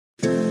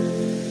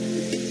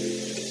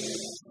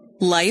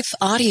Life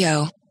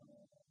Audio.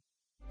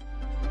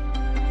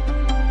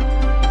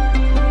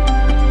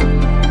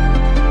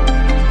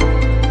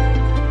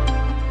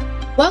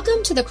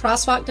 Welcome to the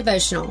Crosswalk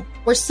Devotional.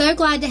 We're so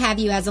glad to have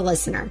you as a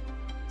listener.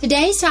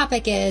 Today's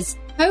topic is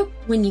Hope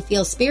When You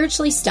Feel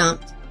Spiritually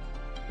Stumped.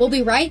 We'll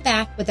be right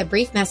back with a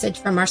brief message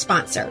from our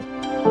sponsor.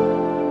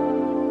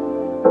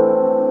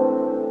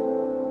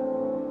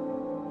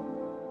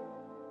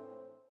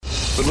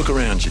 But look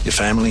around you. Your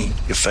family,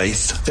 your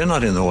faith, they're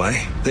not in the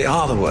way. They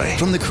are the way.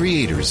 From the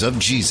creators of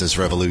Jesus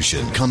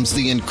Revolution comes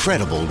the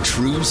incredible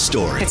true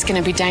story. It's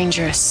going to be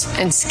dangerous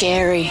and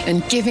scary,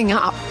 and giving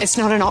up, it's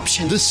not an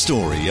option. The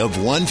story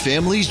of one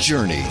family's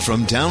journey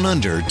from down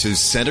under to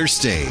center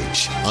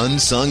stage.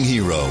 Unsung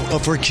Hero, a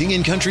For King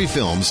and Country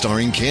film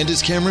starring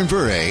Candace Cameron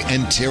Bure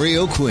and Terry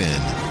O'Quinn.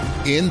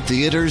 In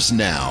theaters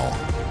now.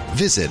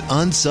 Visit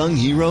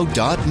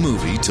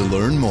unsunghero.movie to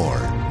learn more.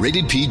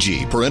 Rated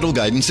PG. Parental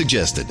guidance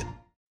suggested.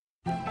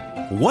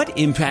 What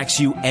impacts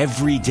you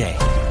every day?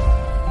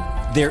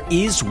 There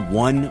is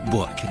one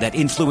book that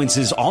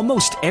influences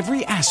almost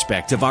every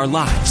aspect of our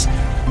lives.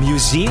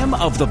 Museum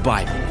of the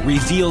Bible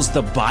reveals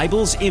the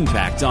Bible's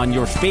impact on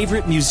your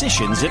favorite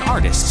musicians and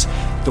artists,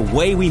 the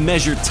way we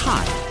measure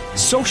time,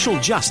 social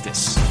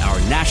justice, our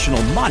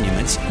national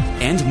monuments,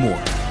 and more.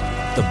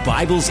 The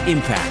Bible's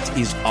impact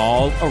is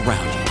all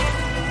around you.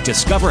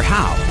 Discover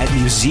how at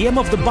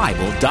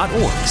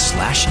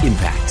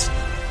museumofthebible.org/impact.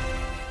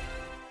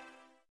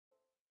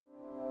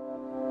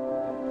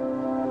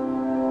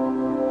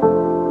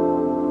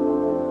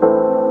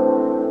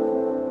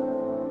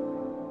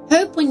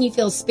 Hope When You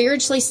Feel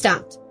Spiritually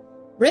Stumped.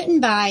 Written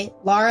by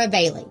Laura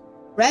Bailey.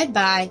 Read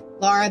by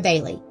Laura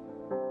Bailey.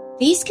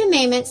 These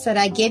commandments that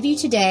I give you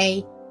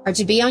today are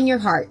to be on your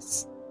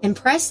hearts.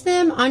 Impress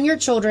them on your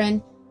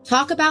children.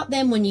 Talk about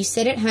them when you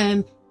sit at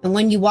home and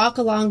when you walk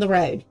along the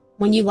road,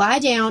 when you lie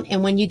down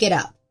and when you get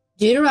up.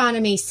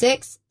 Deuteronomy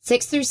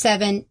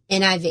 6:6-7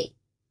 NIV.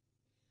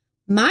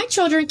 My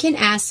children can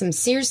ask some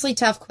seriously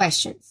tough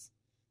questions.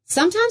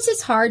 Sometimes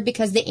it's hard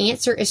because the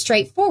answer is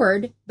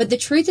straightforward, but the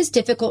truth is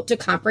difficult to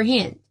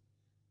comprehend.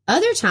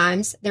 Other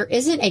times, there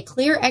isn't a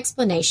clear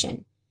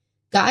explanation.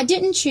 God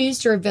didn't choose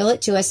to reveal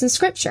it to us in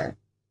Scripture.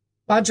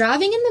 While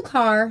driving in the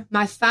car,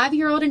 my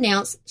 5-year-old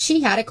announced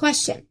she had a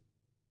question.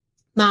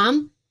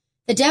 Mom,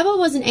 the devil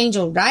was an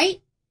angel, right?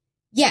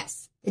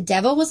 Yes, the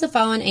devil was the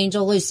fallen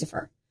angel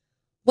Lucifer.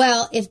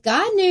 Well, if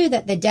God knew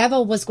that the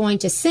devil was going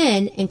to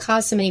sin and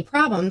cause so many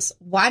problems,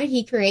 why did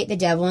he create the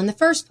devil in the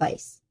first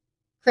place?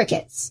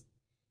 Crickets.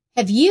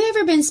 Have you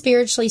ever been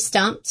spiritually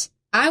stumped?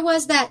 I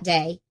was that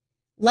day.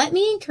 Let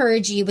me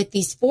encourage you with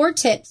these 4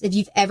 tips if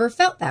you've ever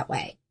felt that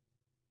way.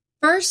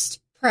 First,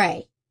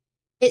 pray.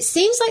 It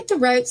seems like the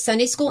rote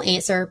Sunday school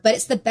answer, but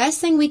it's the best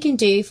thing we can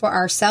do for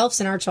ourselves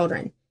and our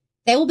children.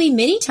 There will be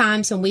many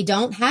times when we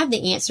don't have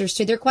the answers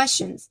to their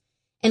questions,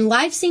 and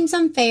life seems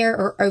unfair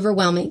or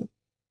overwhelming.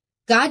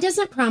 God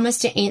doesn't promise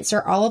to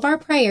answer all of our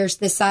prayers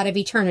this side of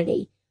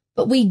eternity,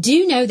 but we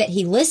do know that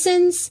he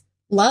listens,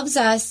 loves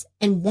us,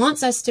 and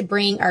wants us to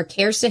bring our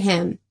cares to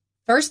him.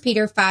 1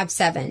 Peter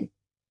 5:7.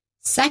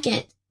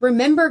 Second,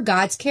 remember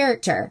God's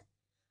character.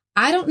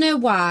 I don't know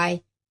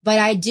why, but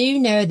I do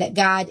know that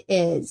God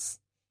is.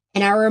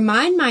 And I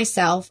remind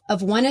myself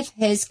of one of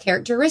his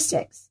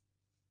characteristics.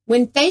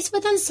 When faced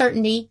with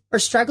uncertainty or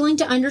struggling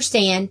to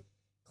understand,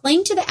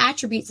 cling to the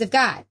attributes of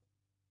God.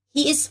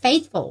 He is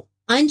faithful,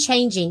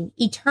 unchanging,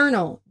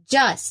 eternal,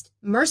 just,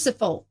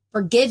 merciful,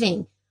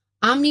 forgiving,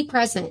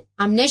 omnipresent,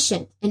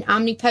 omniscient, and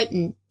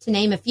omnipotent, to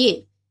name a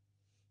few.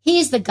 He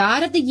is the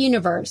God of the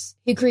universe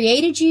who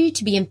created you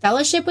to be in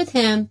fellowship with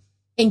him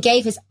and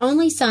gave his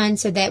only son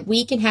so that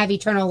we can have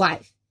eternal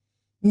life.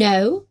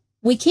 No,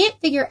 we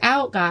can't figure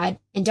out God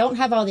and don't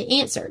have all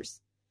the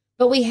answers,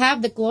 but we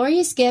have the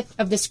glorious gift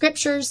of the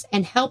scriptures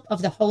and help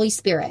of the Holy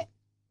Spirit.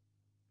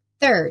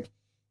 Third,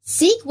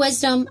 seek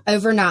wisdom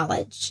over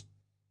knowledge.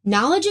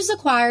 Knowledge is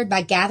acquired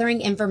by gathering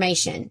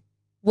information.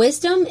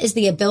 Wisdom is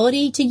the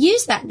ability to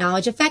use that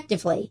knowledge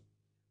effectively.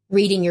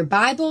 Reading your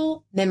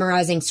Bible,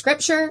 memorizing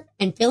scripture,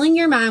 and filling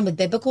your mind with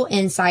biblical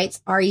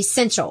insights are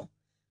essential.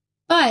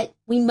 But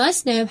we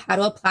must know how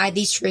to apply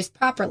these truths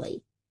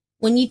properly.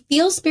 When you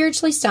feel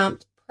spiritually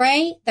stumped,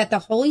 pray that the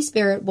Holy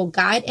Spirit will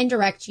guide and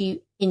direct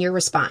you in your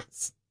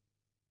response.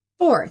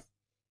 Fourth,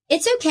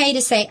 it's okay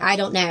to say, I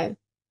don't know.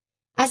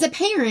 As a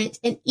parent,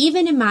 and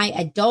even in my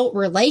adult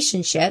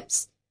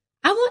relationships,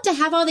 I want to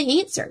have all the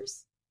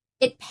answers.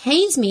 It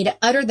pains me to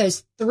utter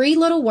those 3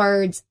 little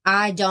words,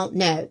 I don't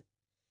know.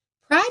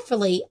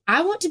 Pridefully,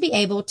 I want to be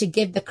able to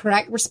give the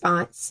correct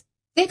response,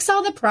 fix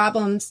all the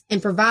problems,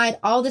 and provide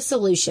all the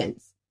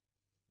solutions.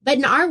 But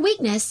in our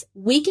weakness,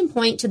 we can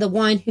point to the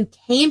one who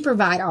can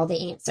provide all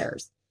the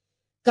answers.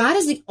 God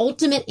is the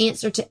ultimate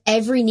answer to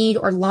every need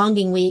or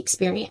longing we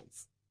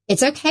experience.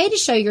 It's okay to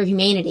show your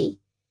humanity.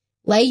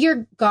 Lay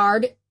your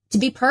guard to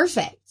be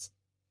perfect.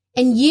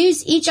 And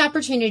use each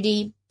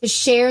opportunity to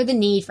share the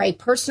need for a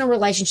personal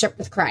relationship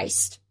with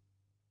Christ.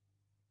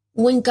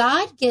 When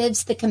God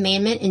gives the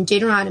commandment in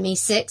Deuteronomy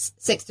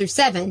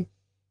 6:6-7,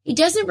 he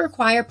doesn't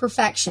require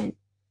perfection,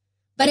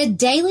 but a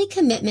daily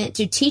commitment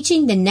to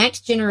teaching the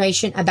next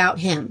generation about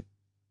Him.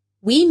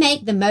 We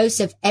make the most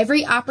of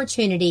every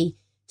opportunity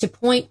to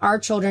point our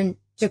children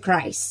to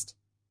Christ.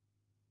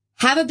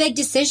 Have a big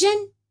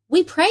decision?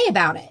 We pray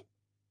about it.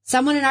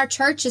 Someone in our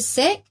church is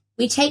sick?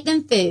 We take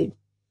them food.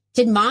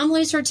 Did mom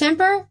lose her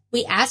temper?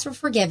 We ask for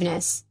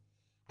forgiveness.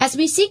 As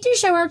we seek to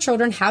show our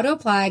children how to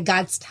apply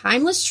God's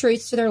timeless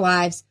truths to their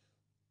lives,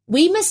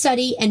 we must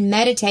study and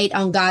meditate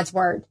on God's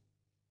Word.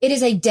 It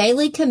is a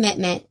daily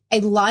commitment, a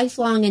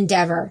lifelong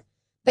endeavor,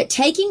 but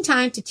taking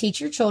time to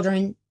teach your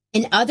children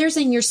and others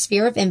in your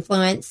sphere of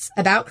influence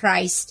about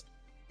Christ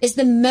is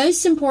the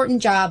most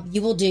important job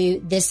you will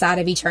do this side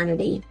of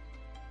eternity.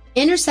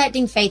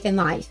 Intersecting faith and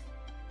life.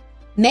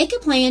 Make a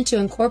plan to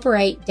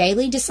incorporate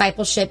daily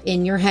discipleship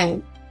in your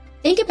home.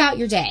 Think about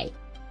your day.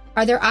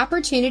 Are there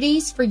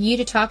opportunities for you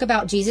to talk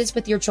about Jesus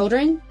with your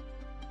children?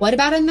 What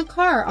about in the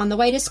car on the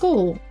way to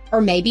school,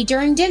 or maybe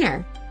during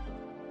dinner?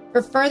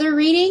 For further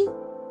reading,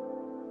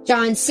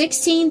 John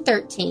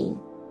 16:13,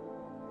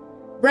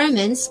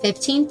 Romans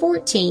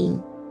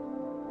 15:14,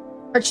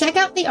 or check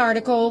out the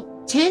article,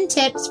 10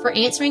 Tips for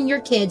Answering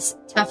Your Kids'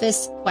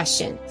 Toughest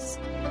Questions.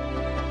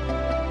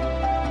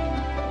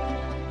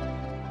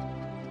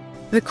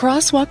 The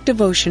Crosswalk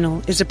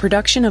Devotional is a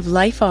production of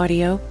Life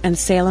Audio and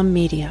Salem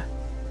Media.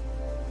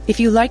 If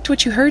you liked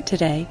what you heard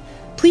today,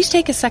 please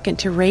take a second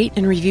to rate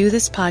and review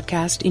this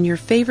podcast in your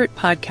favorite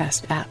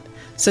podcast app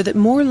so that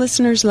more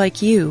listeners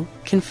like you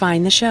can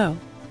find the show.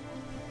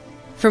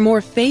 For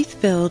more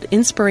faith-filled,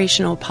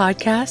 inspirational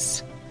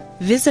podcasts,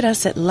 visit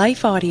us at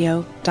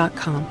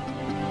lifeaudio.com.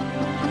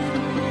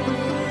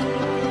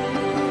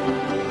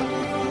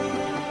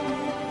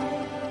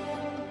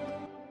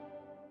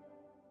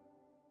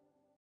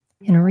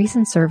 In a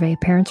recent survey,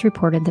 parents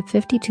reported that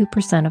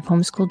 52% of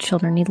homeschooled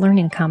children need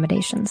learning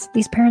accommodations.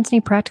 These parents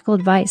need practical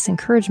advice,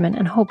 encouragement,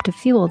 and hope to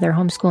fuel their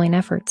homeschooling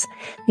efforts.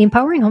 The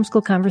Empowering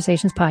Homeschool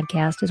Conversations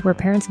podcast is where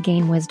parents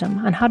gain wisdom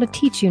on how to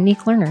teach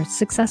unique learners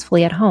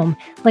successfully at home,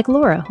 like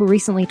Laura, who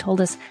recently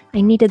told us,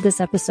 "I needed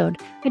this episode.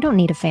 I don't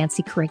need a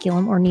fancy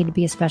curriculum or need to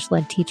be a special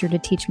ed teacher to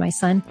teach my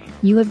son.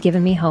 You have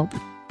given me hope."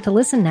 To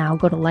listen now,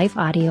 go to Life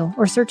Audio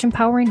or search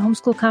Empowering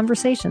Homeschool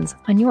Conversations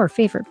on your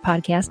favorite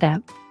podcast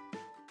app.